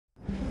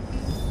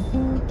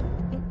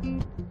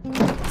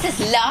It's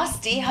his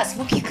last day,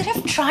 Hasmukh. You could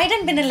have tried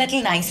and been a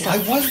little nicer. I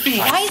was being.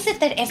 Why is it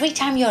that every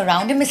time you're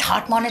around him, his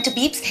heart monitor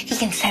beeps, he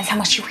can sense how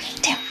much you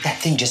hate him? That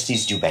thing just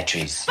needs new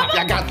batteries.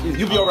 I got you.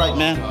 You'll be all right,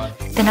 man.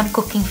 Then I'm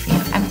cooking for you.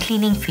 I'm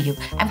cleaning for you.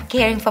 I'm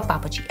caring for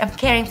Papaji. I'm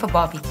caring for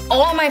Bobby.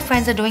 All my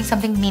friends are doing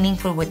something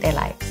meaningful with their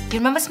lives. You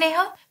remember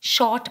Sneha?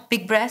 Short,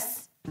 big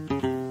breasts.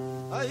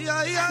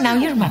 Now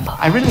you remember.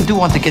 I really do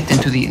want to get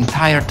into the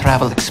entire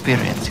travel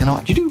experience, you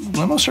know? You do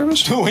limo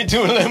service? We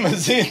do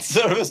limousine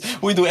service.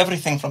 We do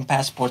everything from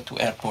passport to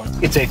airport.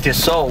 It's a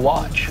Tissot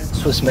watch.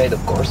 Swiss made,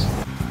 of course.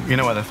 You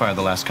know why they fired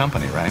the last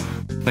company, right?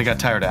 They got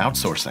tired of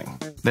outsourcing.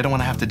 They don't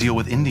want to have to deal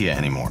with India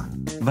anymore.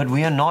 But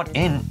we are not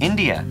in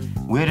India.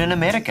 We're in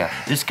America.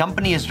 This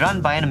company is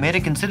run by an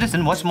American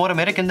citizen. What's more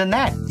American than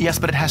that? Yes,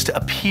 but it has to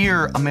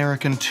appear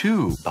American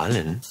too.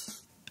 Balan,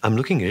 I'm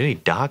looking really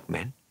dark,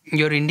 man.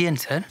 You're Indian,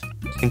 sir.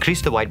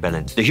 Increase the white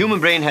balance. The human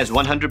brain has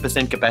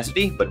 100%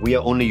 capacity, but we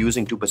are only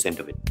using 2%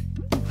 of it.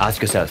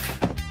 Ask yourself,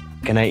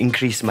 can I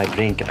increase my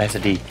brain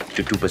capacity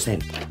to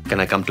 2%? Can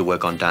I come to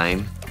work on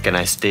time? Can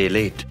I stay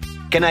late?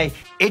 Can I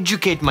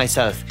educate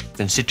myself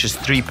in Citrus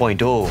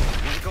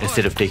 3.0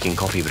 instead of taking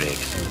coffee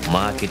breaks?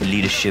 Market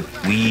leadership,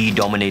 we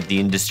dominate the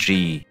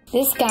industry.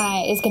 This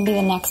guy is going to be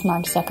the next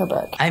Mark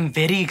Zuckerberg. I'm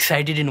very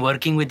excited in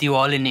working with you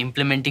all in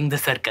implementing the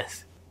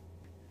circus.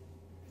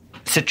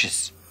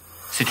 Citrus.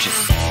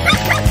 Citrus.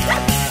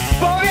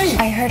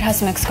 I heard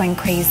Hasmukh's going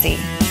crazy.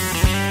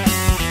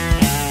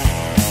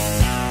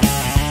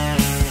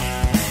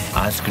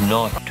 Ask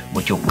not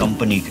what your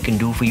company can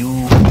do for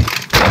you,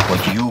 but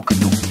what you can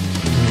do.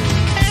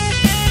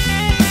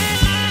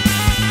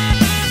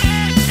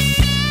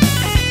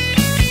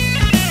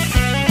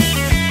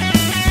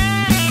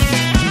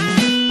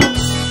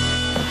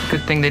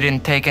 Good thing they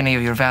didn't take any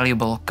of your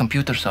valuable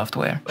computer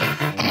software.